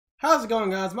How's it going,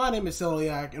 guys? My name is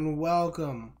Soliak, and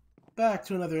welcome back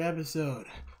to another episode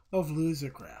of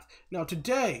LoserCraft. Now,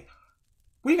 today,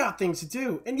 we got things to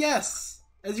do, and yes,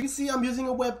 as you can see, I'm using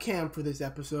a webcam for this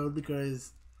episode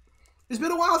because it's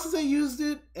been a while since I used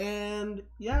it, and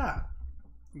yeah,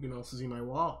 you can also see my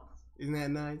wall. Isn't that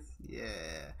nice?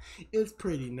 Yeah, it's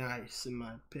pretty nice in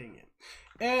my opinion.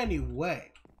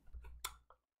 Anyway,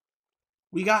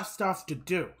 we got stuff to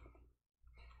do.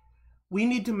 We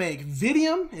need to make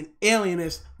Vidium and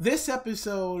Alienist this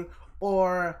episode,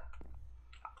 or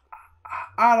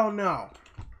I don't know.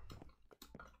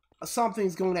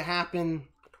 Something's going to happen,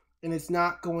 and it's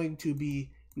not going to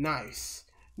be nice.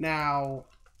 Now,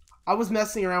 I was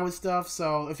messing around with stuff,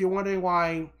 so if you're wondering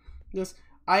why,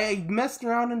 I messed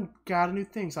around and got a new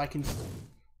thing, so I can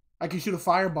shoot a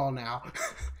fireball now.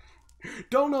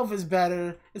 Don't know if it's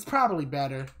better. It's probably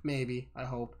better, maybe. I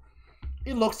hope.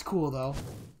 It looks cool though,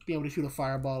 being able to shoot a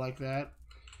fireball like that.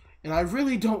 And I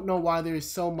really don't know why there is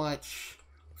so much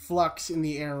flux in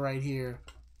the air right here.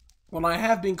 Well, I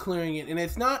have been clearing it, and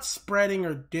it's not spreading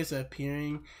or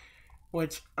disappearing,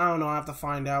 which, I don't know, I have to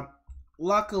find out.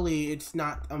 Luckily, it's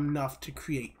not enough to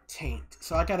create taint,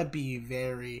 so I gotta be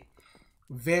very,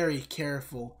 very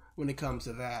careful when it comes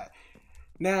to that.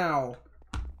 Now,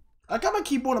 I got my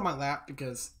keyboard on my lap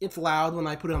because it's loud when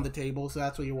I put it on the table, so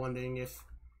that's what you're wondering if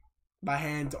my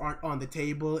hands aren't on the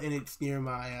table and it's near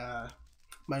my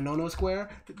my no-no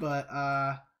square. But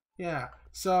yeah,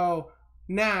 so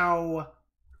now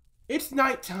it's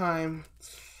nighttime.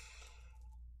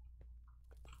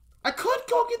 I could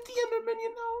go get the Enderman,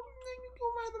 you know. I can go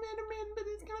find the Enderman, but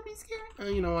it's gonna be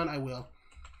scary. You know what? I will.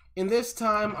 And this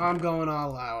time I'm going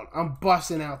all out. I'm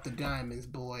busting out the diamonds,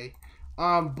 boy.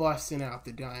 I'm busting out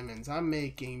the diamonds. I'm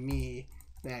making me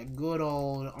that good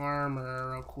old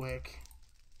armor real quick.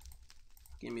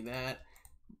 Give me that.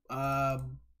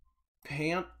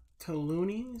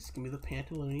 Pantaloonies. Give me the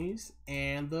pantaloonies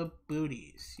and the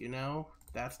booties. You know,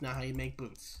 that's not how you make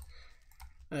boots.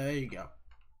 There you go.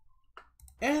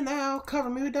 And now, cover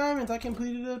me with diamonds. I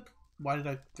completed it. Why did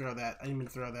I throw that? I didn't mean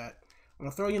to throw that. I'm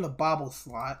gonna throw you in the bobble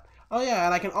slot. Oh yeah,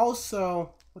 and I can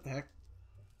also. What the heck?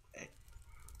 Hey.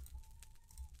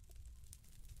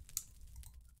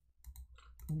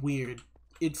 Weird.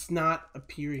 It's not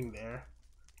appearing there.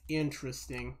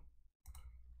 Interesting.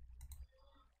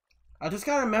 I just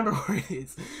gotta remember where it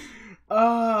is.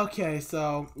 Okay,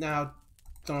 so now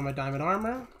throw on my diamond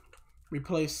armor.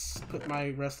 Put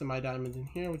my rest of my diamonds in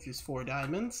here, which is 4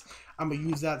 diamonds. I'm gonna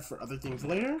use that for other things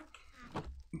later.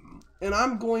 And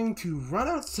I'm going to run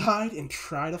outside and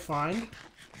try to find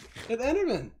an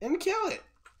Enderman and kill it.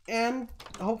 And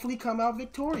hopefully come out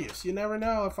victorious. You never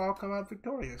know if I'll come out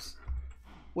victorious.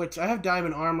 Which, I have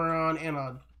diamond armor on and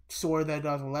a sword that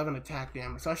does 11 attack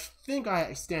damage, so I think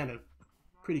I stand a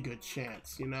pretty good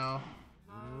chance, you know.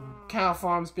 Cow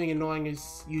farms being annoying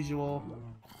as usual.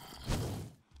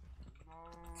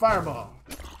 Fireball.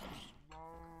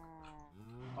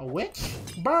 A witch?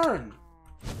 Burn!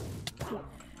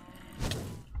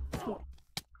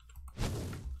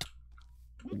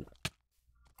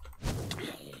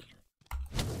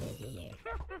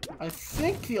 I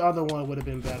think the other one would have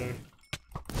been better.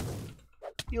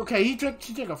 Okay, she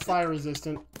took a fire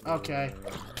resistant. Okay.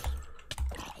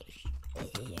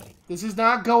 This is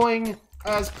not going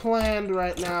as planned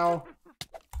right now.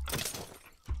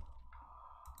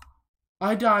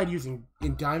 I died in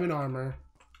diamond armor.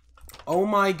 Oh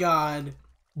my god.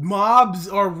 Mobs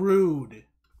are rude.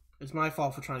 It's my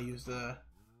fault for trying to use the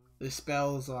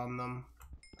spells on them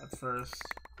at first.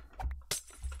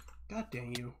 God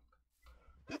dang you.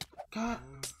 God,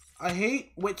 I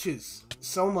hate witches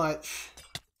so much.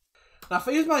 Now, if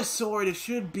I use my sword, it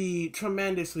should be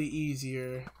tremendously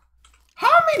easier.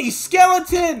 How many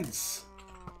skeletons?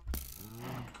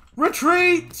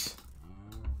 Retreat!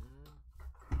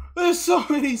 There's so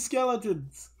many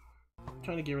skeletons. I'm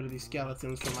trying to get rid of these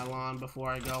skeletons from my lawn before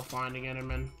I go finding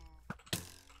Enderman.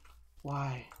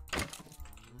 Why?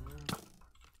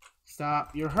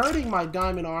 Stop. You're hurting my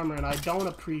diamond armor and I don't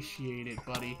appreciate it,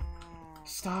 buddy.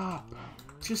 Stop.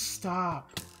 Just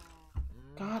stop.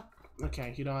 God.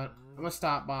 Okay, you know what? I'm gonna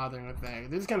stop bothering with that.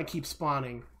 This is gonna keep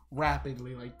spawning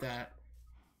rapidly like that.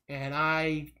 And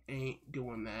I ain't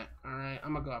doing that. Alright,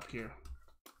 I'm gonna go up here.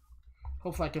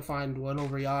 Hopefully I can find one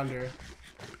over yonder.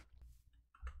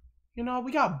 You know,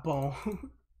 we got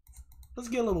bone. Let's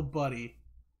get a little buddy.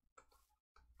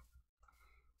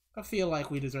 I feel like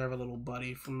we deserve a little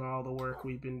buddy from all the work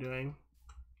we've been doing.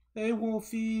 Hey,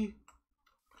 Wolfie.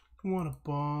 You want a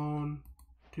bone?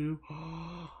 Too?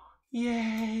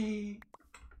 Yay!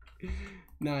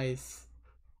 Nice.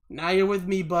 Now you're with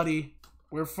me, buddy.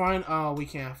 We're fine. Oh, we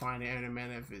can't find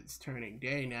Enderman if it's turning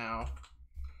day now.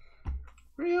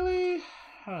 Really?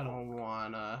 I don't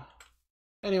wanna.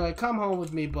 Anyway, come home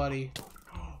with me, buddy.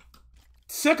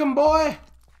 Sick 'em, boy!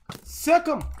 Sick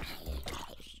 'em!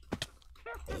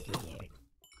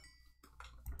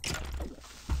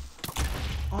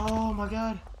 Oh my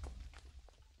god.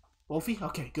 Wolfie?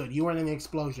 Okay, good. You weren't in the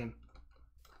explosion.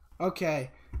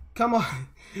 Okay. Come on.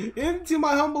 Into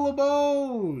my humble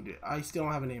abode! I still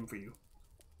don't have a name for you.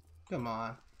 Come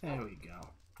on. There we go.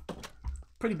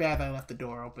 Pretty bad that I left the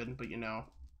door open, but you know.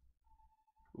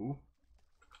 Ooh.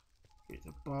 Here's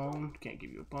a bone. Can't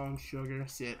give you a bone. Sugar.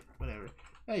 Sit. Whatever.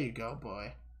 There you go,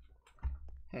 boy.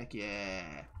 Heck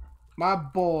yeah. My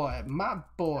boy. My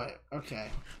boy. Okay.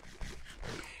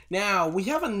 Now, we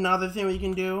have another thing we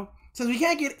can do. Since we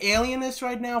can't get alienness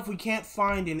right now if we can't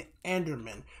find an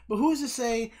Enderman. But who's to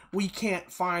say we can't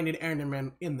find an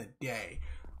Enderman in the day?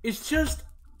 It's just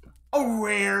a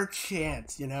rare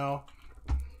chance, you know?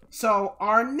 So,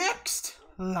 our next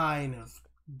line of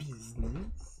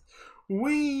business,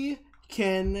 we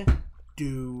can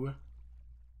do...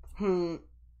 I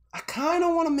kind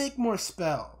of want to make more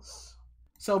spells.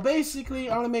 So, basically,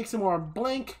 I want to make some more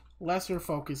blank, lesser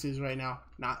focuses right now.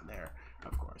 Not there,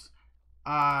 of course.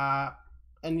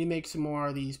 And you make some more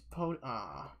of these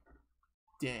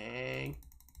dang.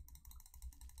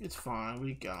 It's fine,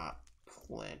 we got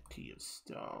plenty of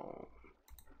stone.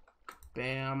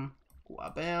 Bam,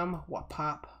 wha-bam,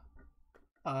 wha-pop.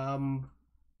 And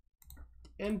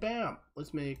bam.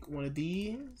 Let's make one of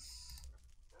these.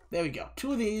 There we go,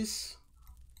 2 of these.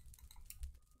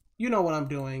 You know what I'm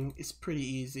doing, it's pretty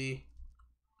easy.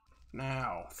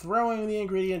 Now, throwing the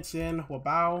ingredients in,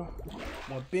 wabow,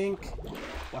 wabink,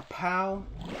 wapow,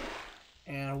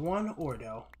 and 1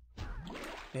 ordo.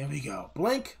 There we go.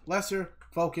 Blink, lesser,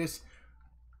 focus.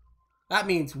 That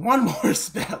means 1 more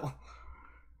spell.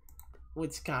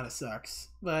 Which kind of sucks.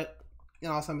 But, you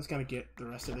know, also I'm just going to get the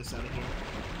rest of this out of here.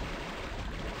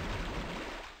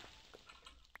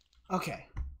 Okay,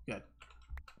 good.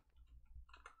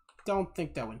 Don't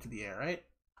think that went to the air, right?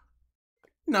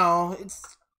 No,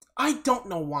 it's... I don't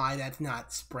know why that's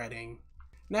not spreading.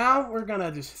 Now we're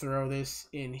gonna just throw this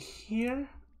in here.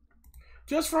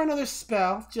 Just for another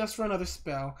spell. Just for another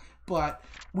spell. But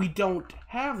we don't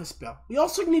have the spell. We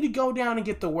also need to go down and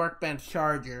get the workbench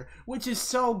charger, which is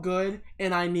so good,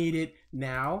 and I need it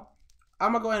now.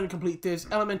 I'm gonna go ahead and complete this.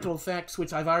 Elemental effects,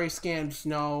 which I've already scanned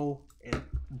snow and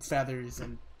feathers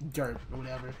and dirt or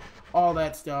whatever. All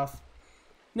that stuff.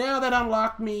 Now that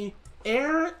unlocked me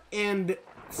air and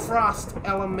frost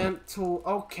elemental.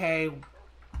 Okay.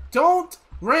 Don't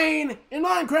rain in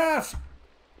Minecraft!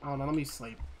 Oh no, let me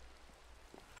sleep.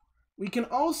 We can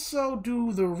also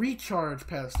do the recharge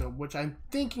pedestal, which I'm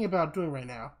thinking about doing right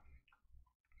now.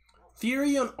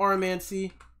 Theory on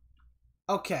Oromancy.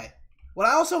 Okay. What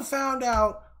I also found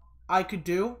out I could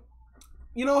do,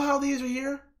 you know how these are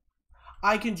here?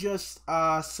 I can just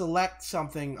select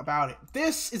something about it.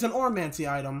 This is an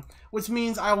Oromancy item, which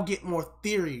means I will get more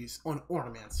theories on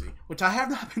Oromancy, which I have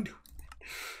not been doing.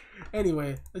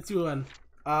 Anyway, let's do one.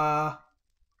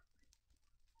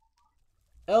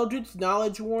 Eldritch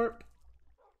Knowledge Warp.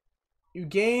 You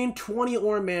gain 20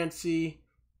 Oromancy,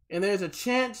 and there's a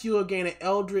chance you will gain an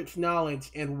Eldritch Knowledge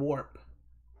and Warp.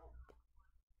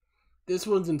 This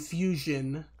one's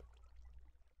Infusion.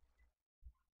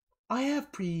 I have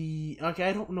okay,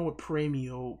 I don't know what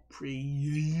Premiumio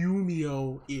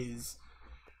is,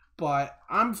 but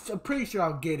I'm pretty sure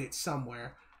I'll get it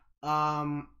somewhere.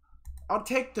 I'll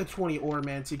take the 20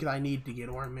 Oromancy because I need to get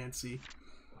Oromancy.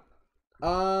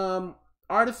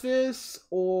 Artifice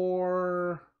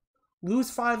or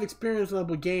lose 5 experience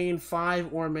level, gain 5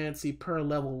 Oromancy per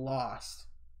level lost.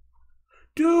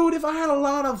 Dude, if I had a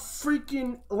lot of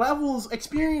freaking levels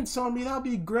experience on me, that would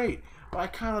be great. But I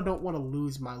kind of don't want to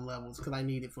lose my levels because I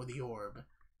need it for the orb.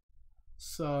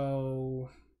 So...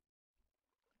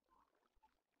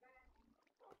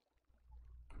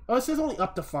 oh, it says only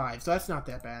up to 5, so that's not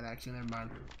that bad, actually. Never mind.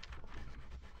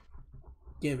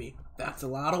 Gimme. That's a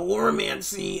lot of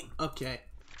Oromancy. Okay.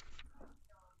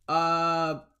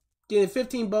 Getting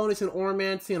 15 bonus in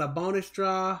Oromancy and a bonus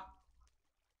draw.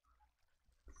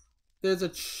 There's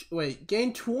a... wait.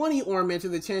 Gain 20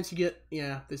 Oromancy, the chance you get...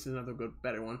 yeah, this is another good,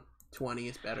 better one. 20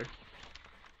 is better.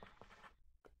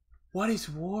 What is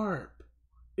Warp?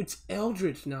 It's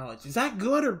Eldritch Knowledge. Is that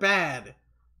good or bad?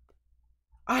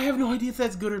 I have no idea if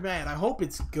that's good or bad. I hope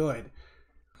it's good.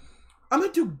 I'm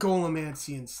gonna do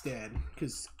Golemancy instead.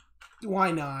 Because,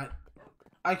 why not?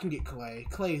 I can get clay.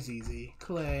 Clay is easy.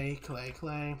 Clay.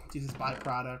 This is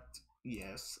byproduct.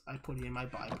 Yes, I put it in my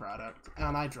byproduct.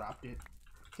 And I dropped it.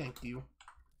 Thank you.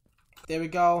 There we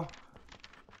go.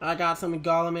 I got some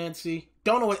Gallmancy.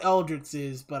 Don't know what Eldritch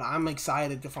is, but I'm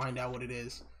excited to find out what it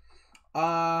is.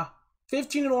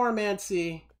 15 in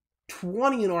Oromancy,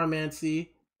 20 in Oromancy,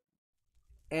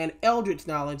 and Eldritch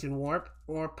Knowledge in Warp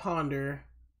or Ponder.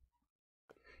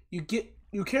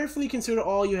 You carefully consider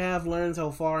all you have learned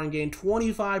so far and gain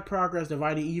 25 progress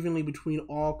divided evenly between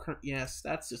all current. Yes,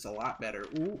 that's just a lot better.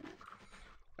 Ooh,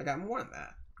 I got more than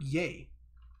that. Yay.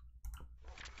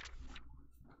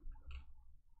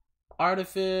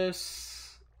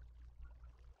 Artifice,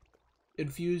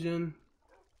 Infusion,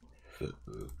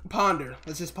 Ponder.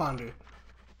 Let's just Ponder.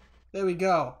 There we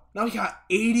go. Now we got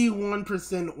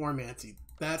 81% Oromancy.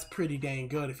 That's pretty dang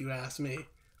good if you ask me.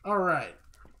 Alright.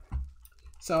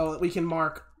 So we can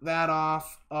mark that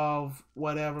off of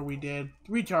whatever we did.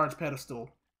 Recharge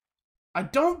Pedestal. I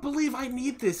don't believe I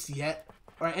need this yet,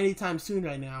 or anytime soon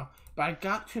right now, but I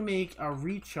got to make a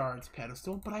Recharge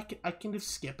Pedestal, but I can just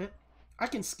skip it. I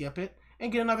can skip it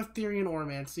and get another Therian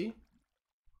Oromancy.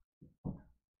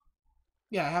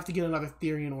 Yeah, I have to get another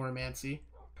Therian Oromancy.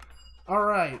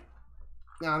 Alright.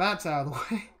 Now that's out of the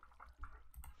way.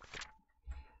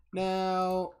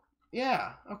 Now,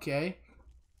 yeah, okay.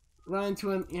 Run into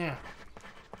an, yeah.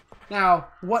 Now,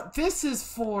 what this is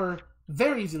for,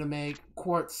 very easy to make.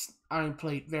 Quartz, iron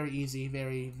plate, very easy,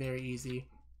 very, very easy.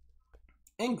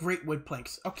 And great wood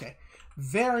planks. Okay.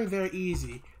 Very, very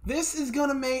easy. This is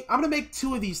gonna make, I'm gonna make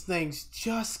 2 of these things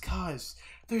just cause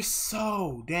they're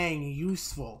so dang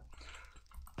useful.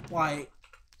 Like,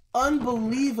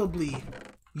 unbelievably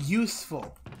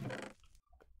useful.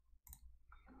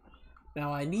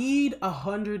 Now I need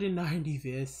 190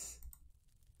 this.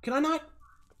 Can I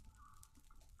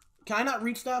not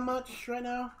reach that much right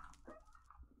now?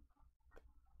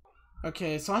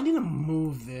 Okay, so I need to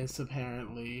move this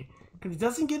apparently. Because it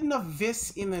doesn't get enough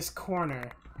vis in this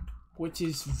corner, which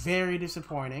is very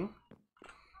disappointing.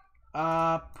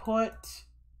 Come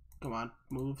on,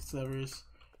 move slivers.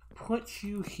 Put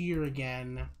you here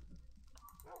again.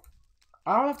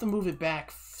 I'll have to move it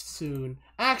back soon.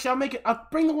 Actually, I'll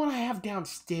bring the one I have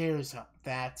downstairs up.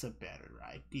 That's a better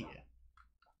idea.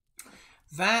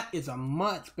 That is a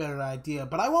much better idea,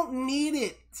 but I won't need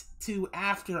it to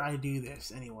after I do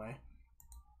this anyway.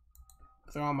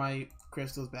 Throw all my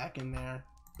crystals back in there.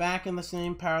 Back in the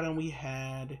same pattern we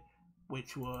had,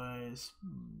 which was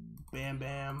bam,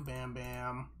 bam, bam,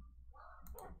 bam.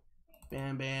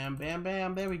 Bam, bam, bam,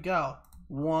 bam. There we go.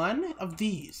 1 of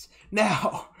these.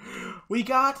 Now, we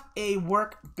got a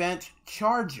workbench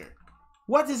charger.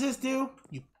 What does this do?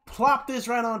 You plop this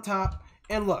right on top,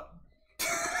 and look.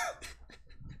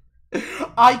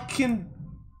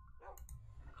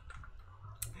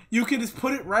 You can just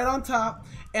put it right on top,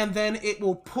 and then it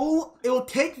will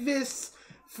take this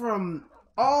from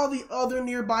all the other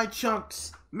nearby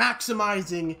chunks,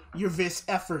 maximizing your vis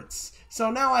efforts.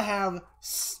 So now I have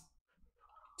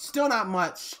still not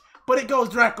much, but it goes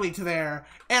directly to there,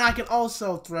 and I can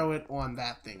also throw it on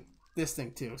that thing, this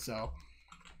thing too, so,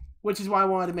 which is why I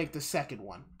wanted to make the second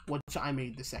one, which I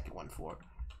made the second one for,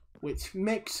 which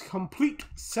makes complete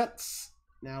sense.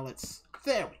 Now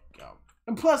there we go.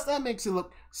 And plus, that makes it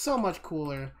look so much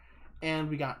cooler, and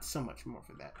we got so much more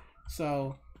for that.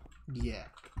 So, yeah.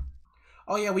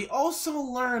 Oh yeah, we also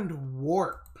learned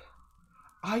Warp.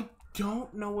 I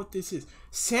don't know what this is.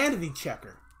 Sanity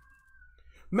Checker.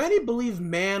 Many believe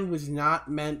man was not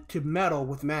meant to meddle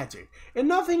with magic, and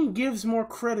nothing gives more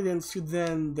credence to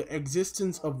than the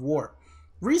existence of warp.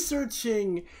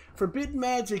 Researching forbidden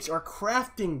magics or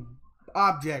crafting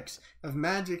objects of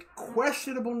magic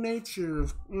questionable nature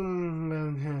of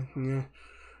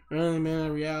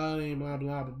reality, blah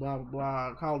blah blah blah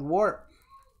blah, called warp.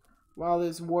 While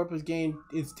this warp is gained,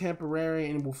 it's temporary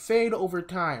and will fade over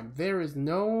time. There is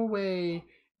no way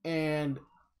to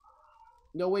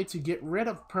get rid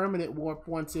of permanent warp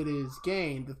once it is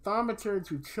gained. The thaumaturge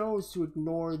who chose to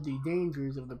ignore the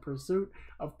dangers of the pursuit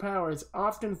of powers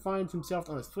often finds himself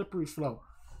on a slippery slope.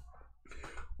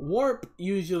 Warp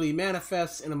usually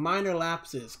manifests in minor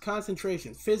lapses,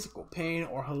 concentration, physical pain,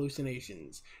 or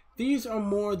hallucinations. These are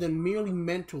more than merely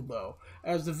mental, though,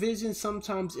 as the visions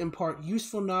sometimes impart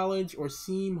useful knowledge or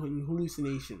seem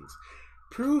hallucinations.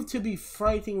 Proved to be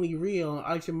frighteningly real,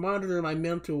 I should monitor my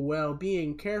mental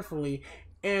well-being carefully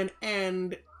and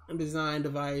end a design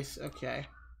device. Okay,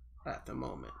 at the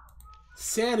moment.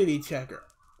 Sanity Checker.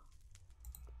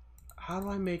 How do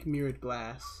I make mirrored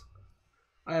glass?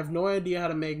 I have no idea how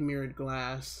to make mirrored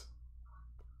glass.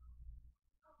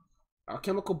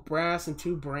 Alchemical brass and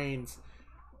 2 brains.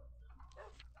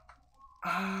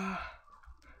 That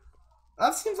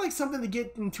seems like something to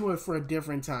get into it for a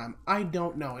different time. I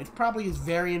don't know. It probably is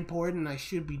very important and I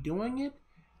should be doing it.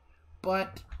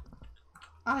 but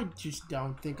I just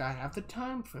don't think I have the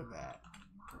time for that.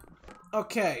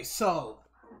 Okay, so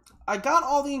I got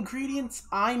all the ingredients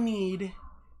I need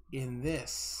in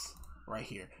this right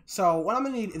here. So what I'm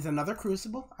gonna need is another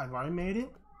crucible. I've already made it.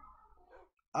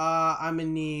 I'm gonna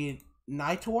need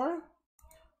nitor,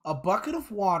 a bucket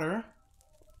of water,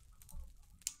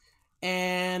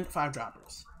 and 5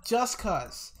 droppers. Just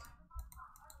cause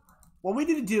what we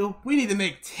need to do, we need to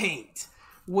make Taint,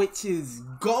 which is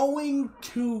going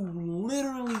to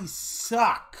literally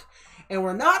suck. And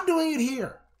we're not doing it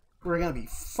here. We're gonna be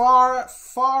far,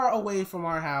 far away from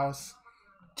our house,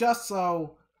 just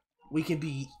so we can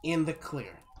be in the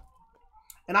clear.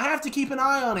 And I have to keep an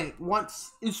eye on it.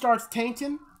 Once it starts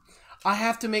tainting, I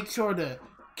have to make sure to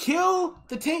kill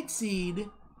the taint seed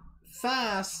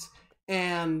fast.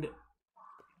 And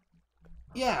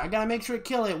yeah, I gotta make sure to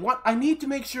kill it. I need to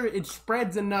make sure it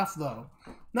spreads enough, though.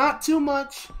 Not too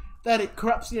much that it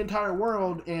corrupts the entire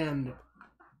world and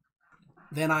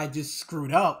then I just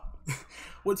screwed up,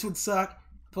 which would suck.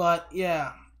 But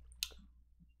yeah,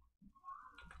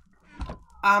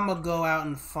 I'm gonna go out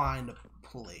and find a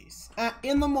place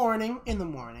in the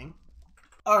morning.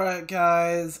 Alright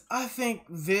guys, I think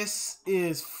this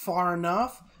is far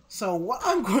enough. So what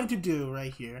I'm going to do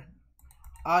right here,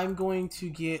 I'm going to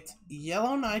get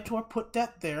yellow nitor, put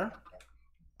that there.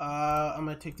 I'm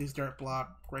gonna take this dirt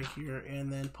block right here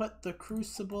and then put the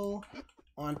crucible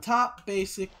on top,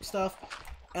 basic stuff,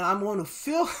 and I'm going to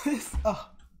fill this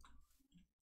up.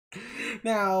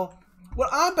 Now, what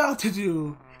I'm about to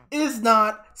do is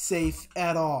not safe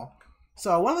at all.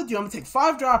 So what I'm gonna do, I'm gonna take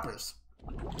 5 droppers,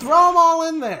 throw them all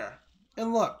in there,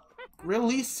 and look,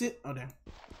 release it. Oh damn!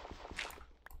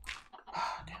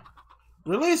 Ah, damn!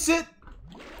 Release it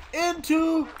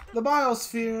into the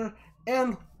biosphere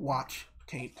and watch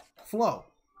Taint flow.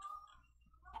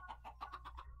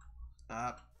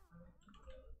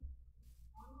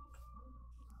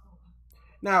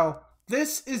 Now,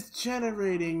 this is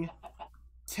generating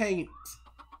Taint,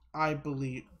 I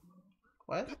believe.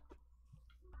 What?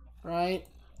 Right?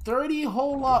 30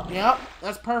 whole lot. Yep,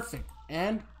 that's perfect.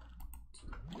 And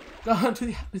go into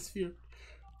the atmosphere.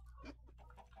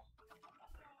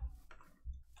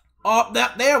 Oh,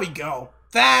 there we go.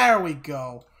 There we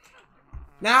go.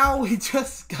 Now we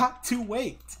just got to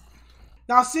wait.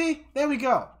 Now see, there we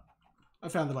go. I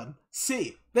found the button.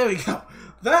 See, there we go.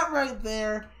 That right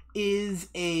there is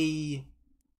a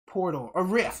portal, a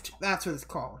rift. That's what it's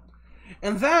called.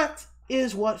 And that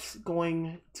is what's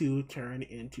going to turn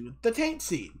into the Taint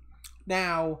seed.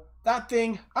 Now, that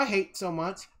thing I hate so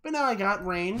much, but now I got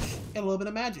range and a little bit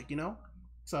of magic, you know?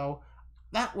 So,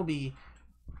 that will be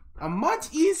a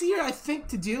much easier, I think,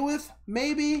 to deal with.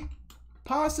 Maybe,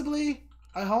 possibly,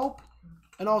 I hope.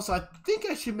 And also, I think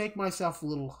I should make myself a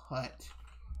little hut.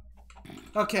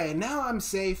 Okay, now I'm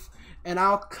safe, and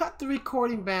I'll cut the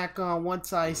recording back on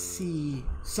once I see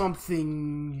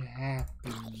something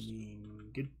happening.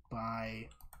 Goodbye,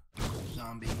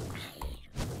 zombie.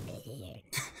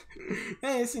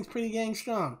 Hey, this thing's pretty dang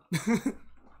strong.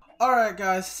 Alright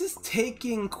guys, this is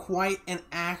taking quite an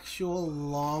actual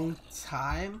long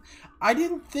time. I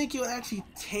didn't think it would actually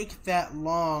take that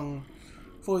long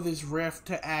for this rift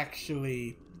to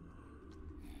actually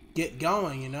get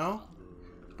going, you know?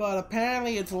 But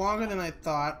apparently it's longer than I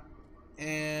thought,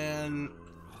 and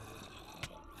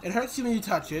it hurts you when you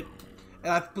touch it,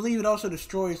 and I believe it also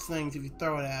destroys things if you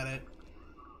throw it at it.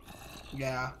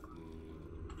 Yeah.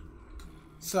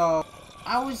 So,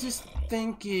 I was just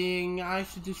thinking I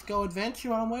should just go adventure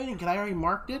while I'm waiting, because I already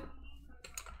marked it.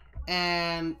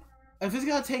 And if it's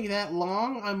gonna take that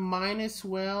long, I might as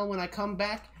well, when I come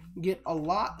back, get a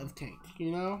lot of Taint,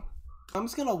 you know? I'm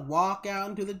just gonna walk out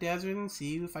into the desert and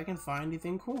see if I can find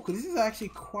anything cool, because this is actually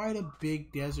quite a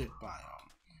big desert biome.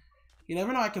 You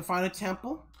never know, I can find a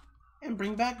temple and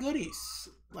bring back goodies.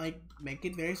 Like, make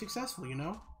it very successful, you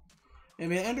know?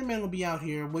 And the Enderman will be out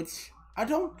here, which I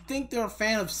don't think they're a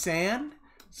fan of sand,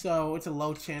 so it's a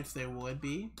low chance they would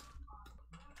be.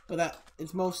 But that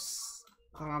it's most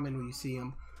common when you see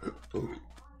them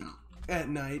at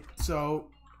night, so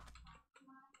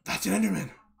that's an Enderman.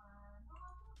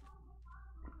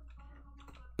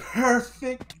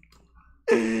 Perfect.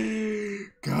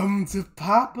 Come to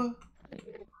Papa.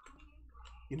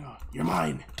 You know, you're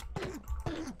mine.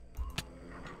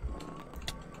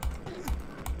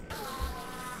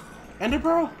 Ender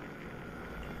Pearl?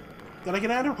 Did I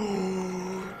get Ender?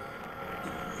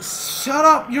 Shut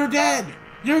up! You're dead!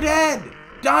 You're dead!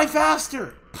 Die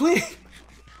faster! Please!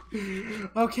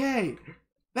 Okay.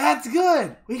 That's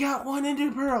good! We got 1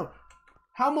 Ender Pearl.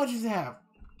 How much does it have?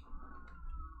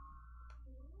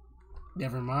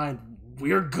 Never mind.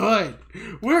 We're good.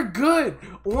 We're good.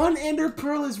 One ender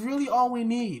pearl is really all we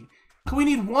need. We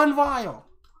need one vial.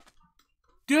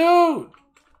 Dude.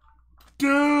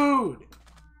 Dude.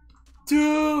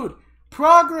 Dude.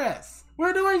 Progress.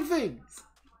 We're doing things.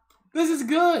 This is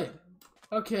good.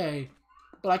 Okay.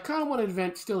 But I kind of want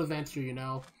to still adventure, you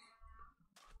know.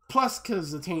 Plus,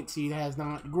 because the Taint seed has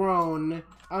not grown,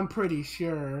 I'm pretty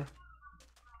sure.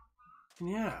 And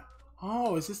yeah.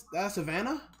 Oh, is this that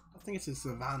Savannah? I think it's a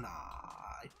Savannah.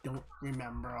 I don't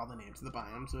remember all the names of the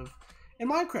biomes in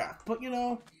Minecraft. But, you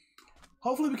know,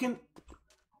 hopefully we can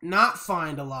not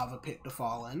find a lava pit to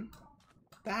fall in.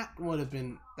 That would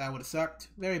have sucked.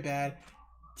 Very bad.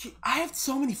 Gee, I have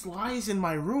so many flies in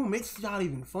my room, it's not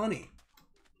even funny.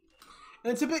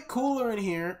 And it's a bit cooler in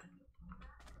here.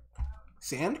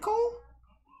 Sand coal?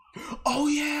 Oh,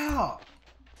 yeah!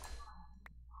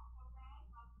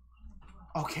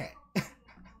 Okay.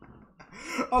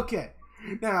 Okay.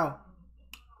 Now,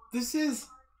 this is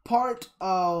part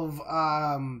of,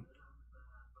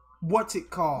 what's it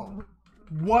called?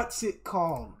 What's it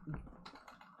called?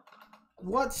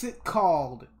 What's it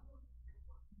called?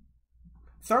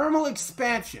 Thermal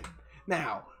expansion.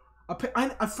 Now,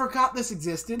 I forgot this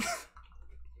existed.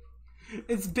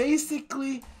 It's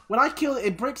basically, when I kill it,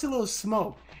 it breaks a little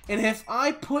smoke. And if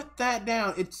I put that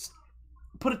down,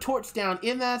 put a torch down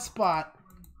in that spot,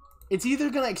 it's either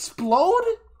going to explode,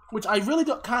 which I really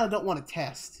kind of don't want to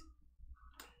test.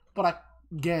 But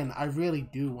again, I really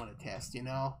do want to test, you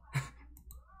know?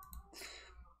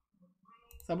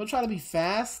 So I'm going to try to be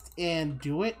fast and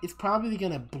do it. It's probably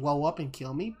going to blow up and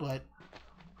kill me, but...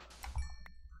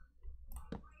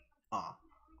 Aw.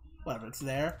 Whatever, it's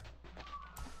there.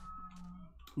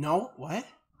 No? What?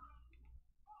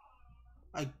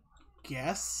 I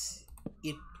guess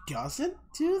it doesn't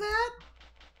do that?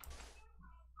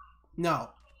 No.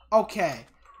 Okay.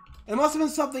 It must have been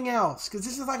something else, because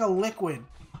this is like a liquid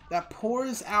that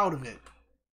pours out of it.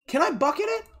 Can I bucket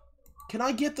it? Can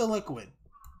I get the liquid?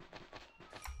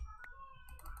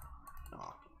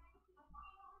 Oh.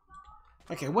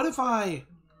 Okay, what if I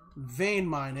vein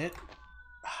mine it?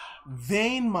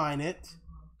 Vein mine it.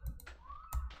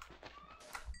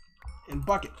 And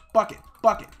bucket.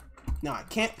 No, I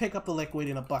can't pick up the liquid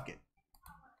in a bucket.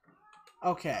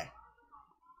 Okay.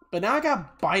 But now I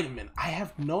got vitamin. I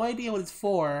have no idea what it's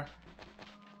for.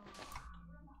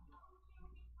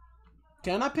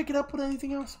 Can I not pick it up with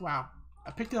anything else? Wow.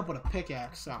 I picked it up with a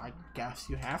pickaxe, so I guess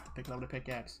you have to pick it up with a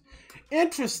pickaxe.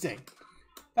 Interesting.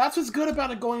 That's what's good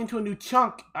about it going into a new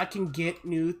chunk. I can get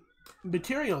new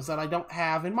materials that I don't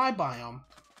have in my biome.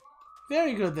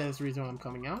 Very good, that is the reason why I'm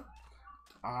coming out.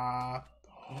 A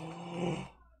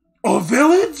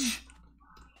village?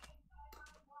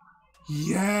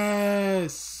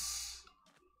 Yes.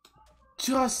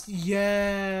 Just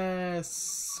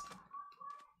yes.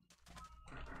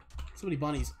 So many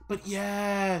bunnies. But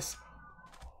yes.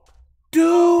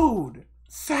 Dude,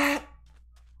 that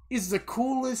is the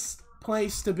coolest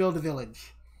place to build a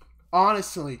village.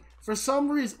 Honestly, for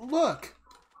some reason, look.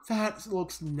 That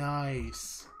looks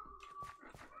nice.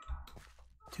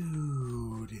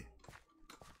 Dude.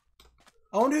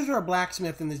 I wonder if there's a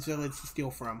blacksmith in this village to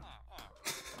steal from.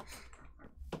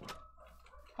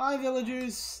 Hi,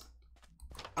 villagers.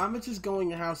 I'm just go in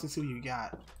your house and see what you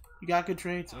got. You got good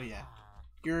trades? Oh, yeah.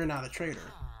 You're not a trader.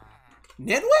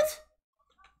 Nitwit?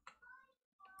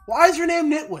 Why is your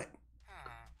name Nitwit?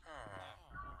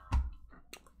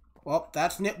 Well,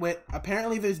 that's Nitwit.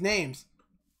 Apparently there's names.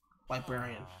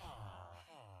 Librarian.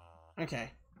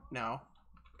 Okay. No.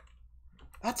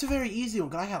 That's a very easy one,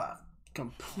 because I have a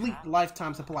complete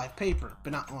lifetime supply of paper,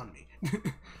 but not on me.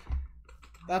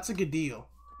 That's a good deal.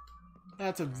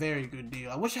 That's a very good deal.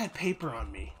 I wish I had paper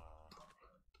on me.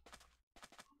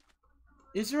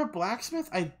 Is there a blacksmith?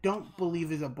 I don't believe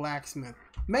there's a blacksmith.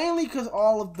 Mainly because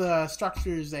all of the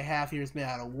structures they have here is made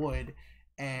out of wood,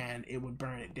 and it would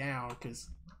burn it down because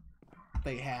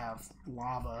they have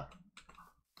lava.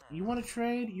 You want to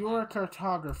trade? You're a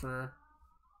cartographer.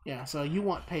 Yeah, so you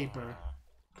want paper.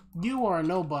 You are a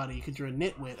nobody because you're a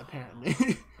nitwit, apparently.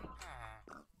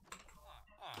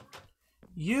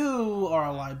 You are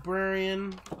a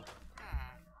librarian.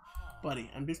 Buddy,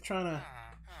 I'm just trying to...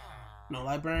 No,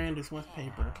 librarian just wants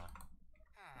paper.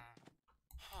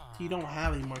 You don't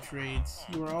have any more trades.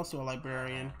 You are also a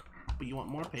librarian, but you want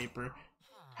more paper.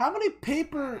 How many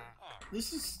paper...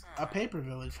 This is a paper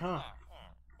village, huh?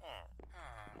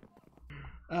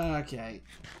 Okay.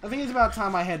 I think it's about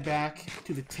time I head back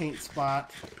to the Taint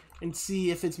spot and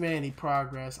see if it's made any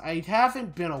progress. I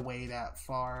haven't been away that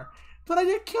far, but I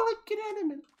did kill a good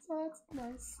enemy, so that's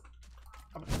nice.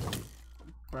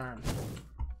 Burn.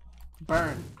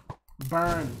 Burn.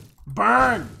 Burn.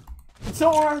 Burn! It's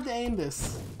so hard to aim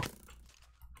this.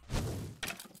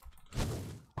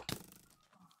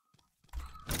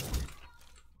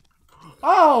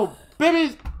 Oh!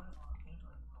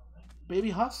 Baby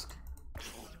husk?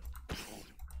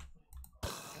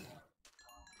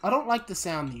 I don't like the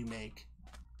sound that you make.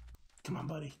 Come on,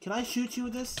 buddy. Can I shoot you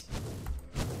with this?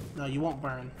 No, you won't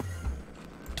burn.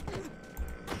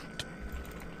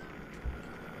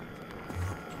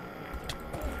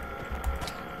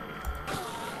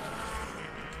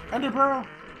 Ender Pearl?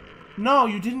 No,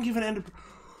 you didn't give an Ender Pearl.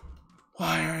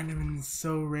 Why are Endermen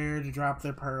so rare to drop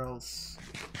their pearls?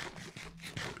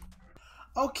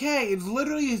 Okay, it's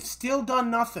literally still done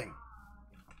nothing.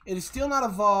 It is still not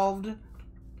evolved.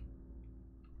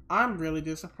 I'm really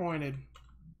disappointed.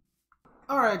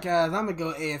 Alright guys, I'm gonna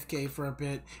go AFK for a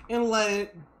bit and let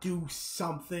it do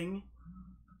something.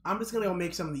 I'm just gonna go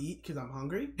make something to eat because I'm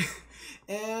hungry.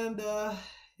 And,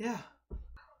 yeah.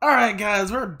 Alright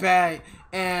guys, we're back.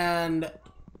 And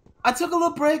I took a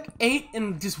little break, ate,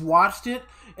 and just watched it.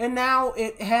 And now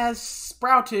it has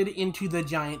sprouted into the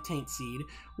giant taint seed,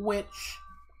 which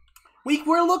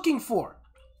we're looking for.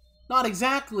 Not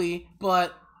exactly,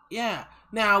 but yeah.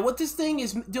 Now, what this thing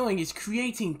is doing is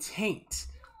creating taint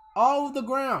all over the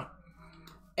ground.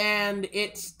 And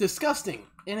it's disgusting.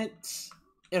 And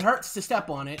it hurts to step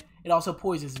on it. It also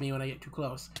poisons me when I get too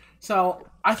close. So,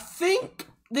 I think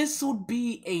this would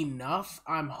be enough.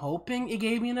 I'm hoping it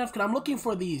gave me enough, because I'm looking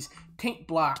for these taint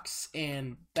blocks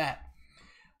and that.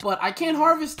 But I can't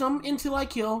harvest them until I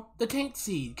kill the taint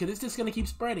seed, because it's just going to keep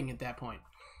spreading at that point.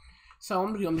 So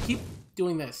I'm going to keep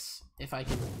doing this, if I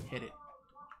can hit it.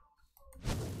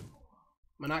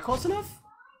 Am I not close enough?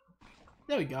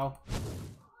 There we go.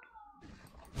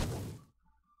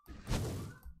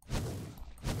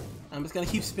 I'm just going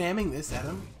to keep spamming this at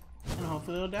him, and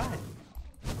hopefully it'll die.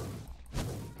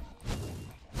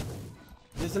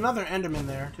 There's another Enderman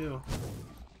there, too.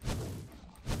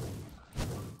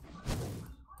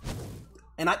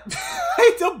 And I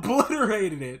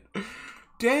obliterated it.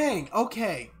 Dang,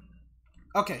 okay.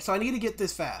 Okay, so I need to get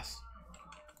this fast.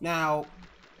 Now,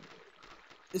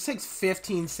 this takes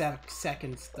 15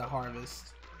 seconds to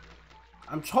harvest.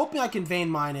 I'm hoping I can vein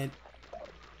mine it.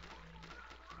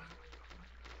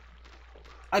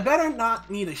 I better not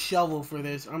need a shovel for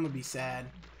this, or I'm gonna be sad.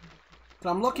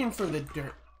 But I'm looking for the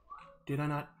dirt. Did I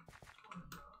not?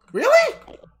 Really?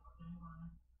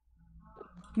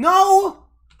 No!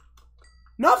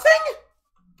 Nothing?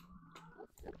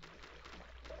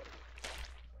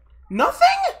 Nothing?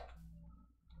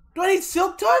 Do I need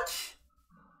Silk Touch?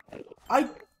 I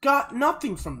got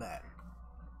nothing from that.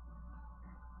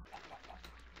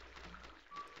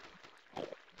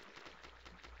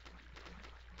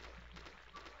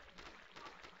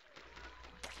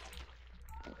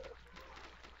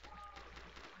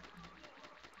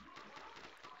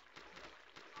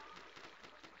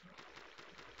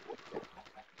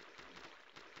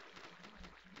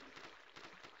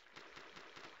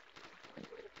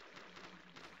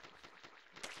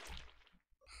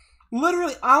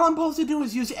 Literally, all I'm supposed to do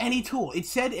is use any tool. It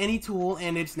said any tool,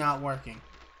 and it's not working.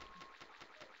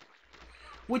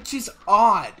 Which is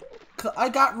odd. I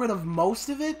got rid of most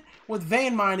of it with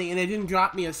vein mining, and it didn't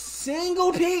drop me a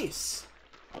single piece.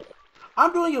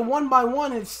 I'm doing it one by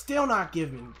one, and it's still not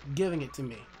giving it to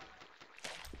me.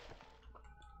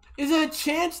 Is it a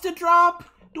chance to drop?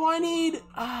 Do I need...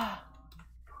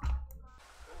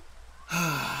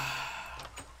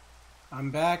 I'm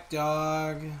back,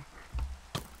 dog.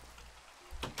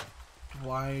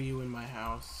 Why are you in my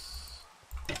house?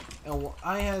 And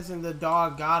why hasn't the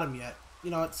dog got him yet?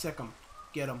 You know what? Sick him.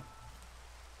 Get him.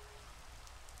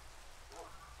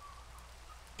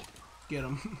 Get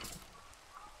him.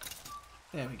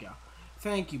 There we go.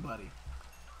 Thank you, buddy.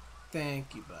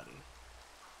 Thank you, buddy.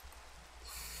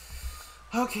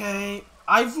 Okay.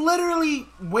 I've literally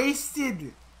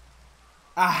wasted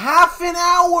a half an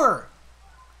hour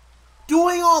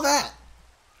doing all that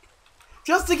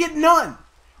just to get none.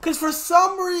 Because for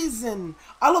some reason,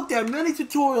 I looked at many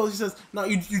tutorials, it says, no,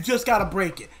 you just gotta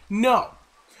break it. No.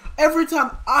 Every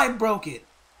time I broke it,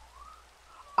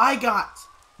 I got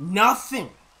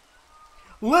nothing.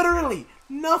 Literally,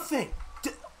 nothing.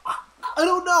 I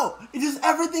don't know. It's just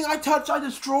everything I touch, I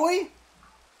destroy.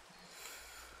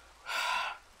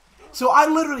 So I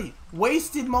literally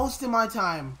wasted most of my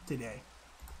time today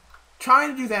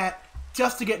trying to do that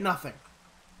just to get nothing.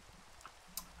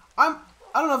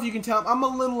 I don't know if you can tell, I'm a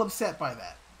little upset by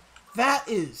that. That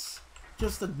is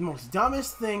just the most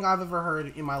dumbest thing I've ever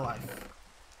heard in my life.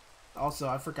 Also,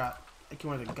 I forgot, I can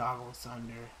wear the goggles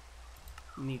under.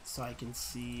 Neat, so I can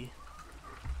see.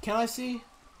 Can I see?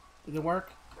 Did it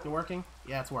work? It working?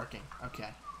 Yeah, it's working. Okay.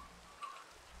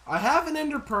 I have an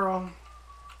ender pearl.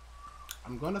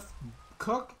 I'm gonna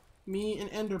cook me an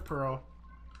ender pearl.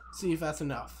 See if that's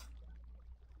enough.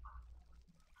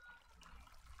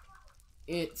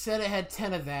 It said it had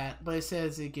 10 of that, but it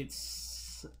says it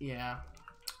gets... yeah.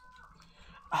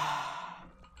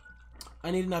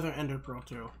 I need another ender pearl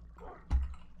too.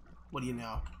 What do you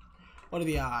know? What are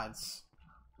the odds?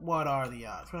 What are the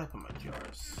odds? Where did I put my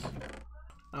jars?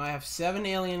 Now I have 7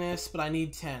 alienists, but I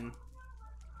need 10.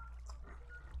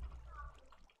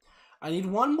 I need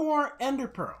one more ender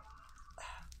pearl.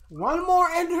 One more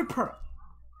ender pearl.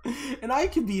 And I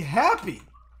can be happy.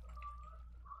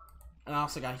 And I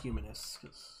also got humanist.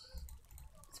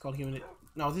 It's called humanist.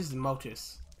 No, this is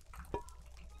Motus.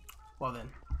 Well then.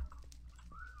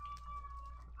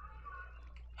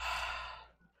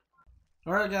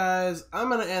 Alright guys, I'm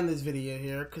gonna end this video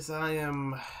here because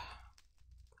I'm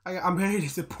very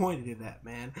disappointed in that,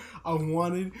 man. I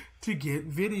wanted to get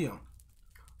video.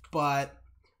 But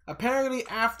apparently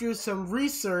after some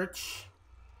research,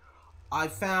 I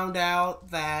found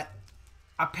out that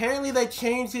apparently they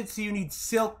changed it so you need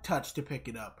Silk Touch to pick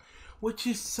it up, which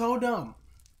is so dumb.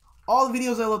 All the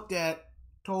videos I looked at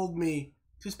told me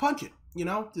just punch it, you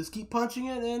know, just keep punching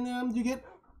it and you get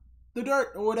the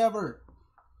dirt or whatever.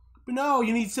 But no,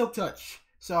 you need Silk Touch.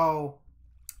 So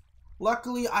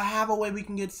luckily I have a way we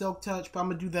can get Silk Touch, but I'm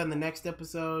gonna do that in the next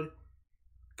episode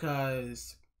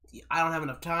because I don't have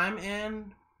enough time.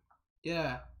 And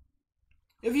yeah,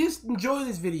 if you enjoy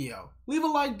this video, leave a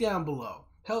like down below.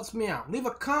 Helps me out. Leave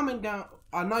a comment down,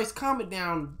 a nice comment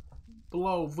down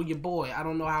below for your boy. I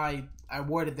don't know how I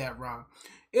worded that wrong.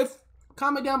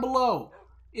 Comment down below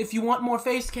if you want more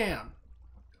face cam.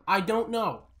 I don't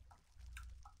know.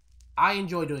 I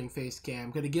enjoy doing face cam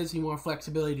because it gives me more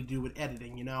flexibility to do with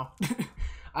editing, you know.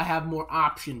 I have more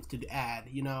options to add,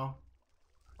 you know.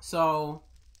 So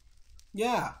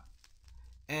yeah.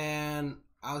 And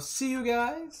I'll see you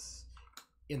guys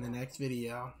in the next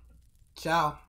video. Ciao.